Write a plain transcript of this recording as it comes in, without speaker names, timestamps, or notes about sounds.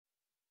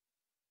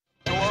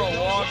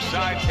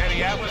alongside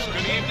Teddy Atlas.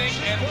 Good evening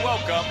and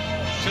welcome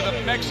to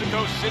the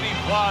Mexico City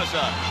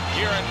Plaza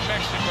here in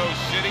Mexico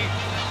City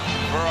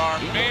for our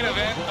main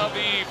event of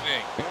the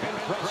evening.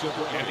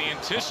 And the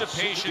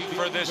anticipation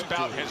for this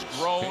bout has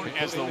grown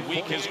as the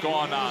week has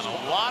gone on.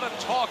 A lot of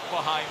talk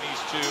behind these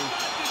two.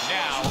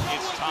 Now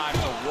it's time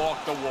to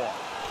walk the walk.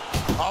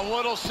 A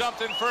little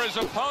something for his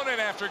opponent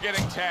after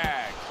getting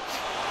tagged.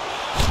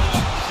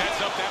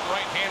 Sets up that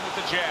right hand with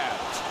the jab.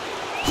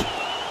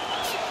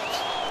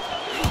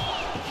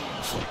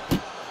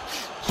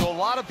 So a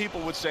lot of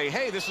people would say,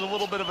 hey, this is a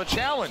little bit of a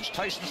challenge.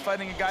 Tyson's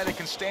fighting a guy that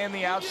can stand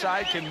the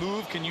outside, can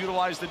move, can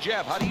utilize the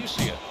jab. How do you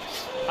see it?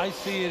 I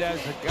see it as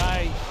a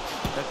guy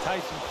that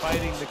Tyson's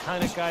fighting, the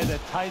kind of guy that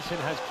Tyson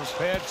has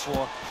prepared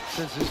for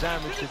since his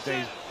amateur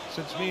days.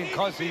 Since me and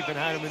Cuzzy even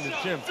had him in the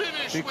gym,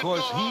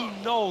 because he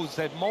knows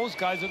that most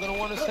guys are going to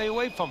want to stay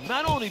away from him.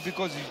 Not only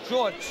because he's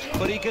short,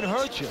 but he can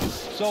hurt you.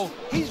 So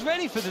he's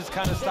ready for this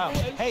kind of style.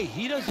 Hey,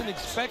 he doesn't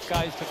expect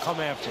guys to come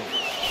after him.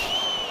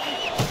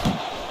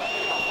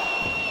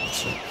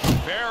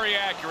 Very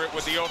accurate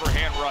with the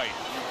overhand right.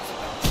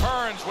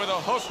 Hearns with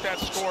a hook that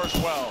scores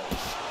well.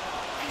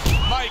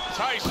 Mike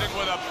Tyson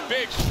with a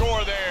big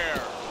score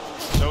there.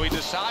 So he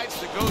decides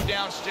to go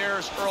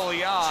downstairs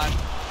early on.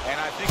 And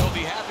I think he'll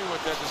be happy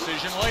with that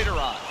decision later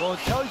on. Well, it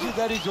tells you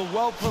that he's a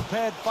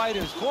well-prepared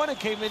fighter. His corner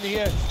came in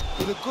here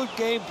with a good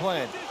game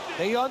plan.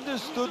 They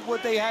understood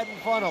what they had in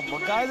front of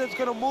him. A guy that's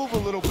going to move a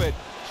little bit.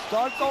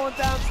 Start going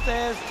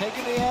downstairs,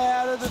 taking the air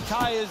out of the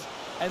tires,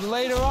 and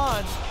later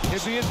on,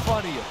 he'll be in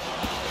front of you.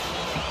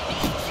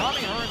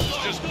 Tommy Hearns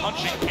was just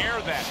punching air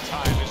that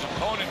time. His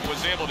opponent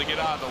was able to get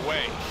out of the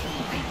way.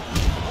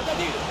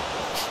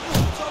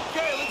 It's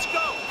okay, let's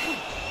go.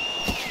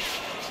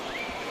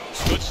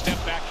 Good step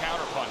back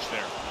counter punch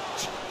there.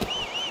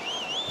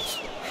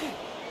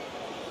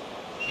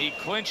 He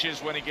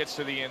clinches when he gets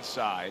to the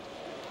inside.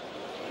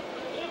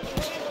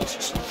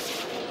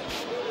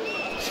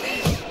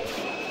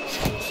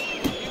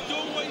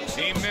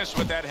 He missed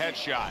with that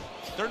headshot.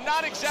 They're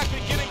not exactly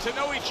getting to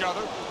know each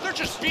other. They're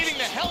just beating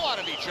the hell out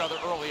of each other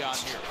early on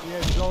here.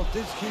 Yeah, Joe, if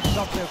this keeps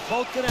up, they're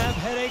both going to have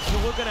headaches,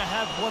 and we're going to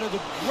have one of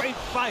the great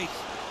fights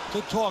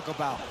to talk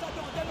about.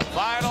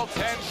 Final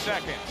 10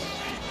 seconds.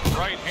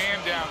 Right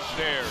hand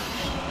downstairs.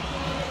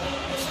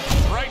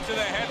 Right to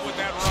the head with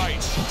that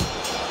right.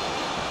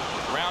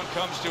 Round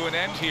comes to an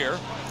end here.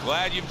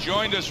 Glad you've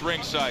joined us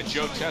ringside.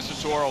 Joe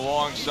Tessitore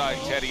alongside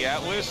Teddy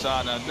Atlas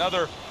on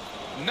another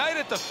night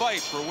at the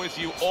fights. We're with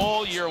you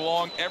all year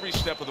long, every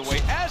step of the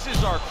way, as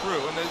is our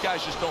crew. And the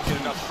guys just don't get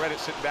enough credit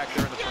sitting back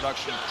there in the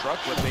production truck,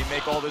 but they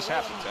make all this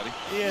happen, Teddy.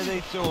 Yeah,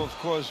 they do. Of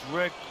course,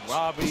 Rick,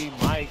 Robbie,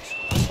 Mike,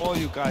 all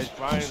you guys,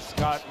 Brian,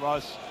 Scott,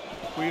 Russ.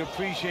 We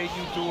appreciate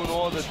you doing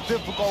all the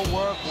difficult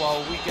work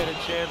while we get a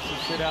chance to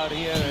sit out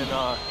here and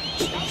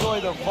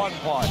enjoy the fun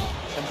part.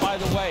 And by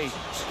the way,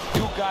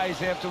 you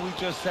guys, after we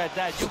just said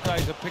that, you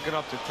guys are picking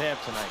up the tab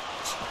tonight.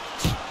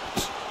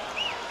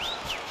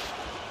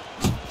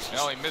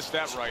 No, he missed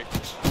that right.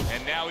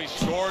 And now he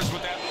scores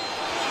with that.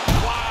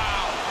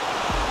 Wow!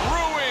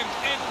 Ruined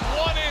in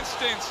one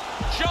instance.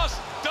 Just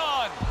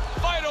done.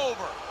 Fight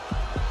over.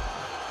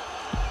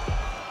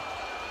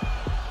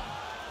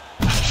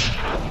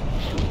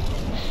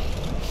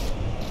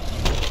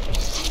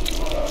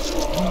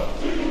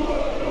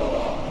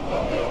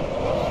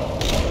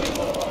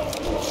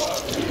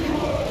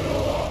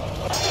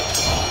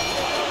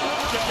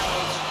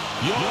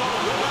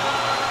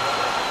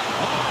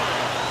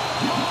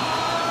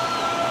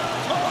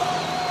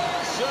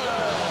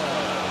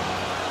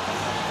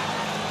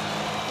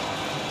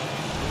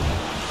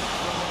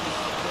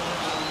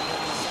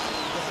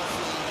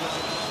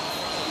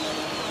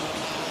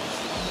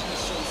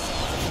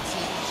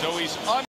 So he's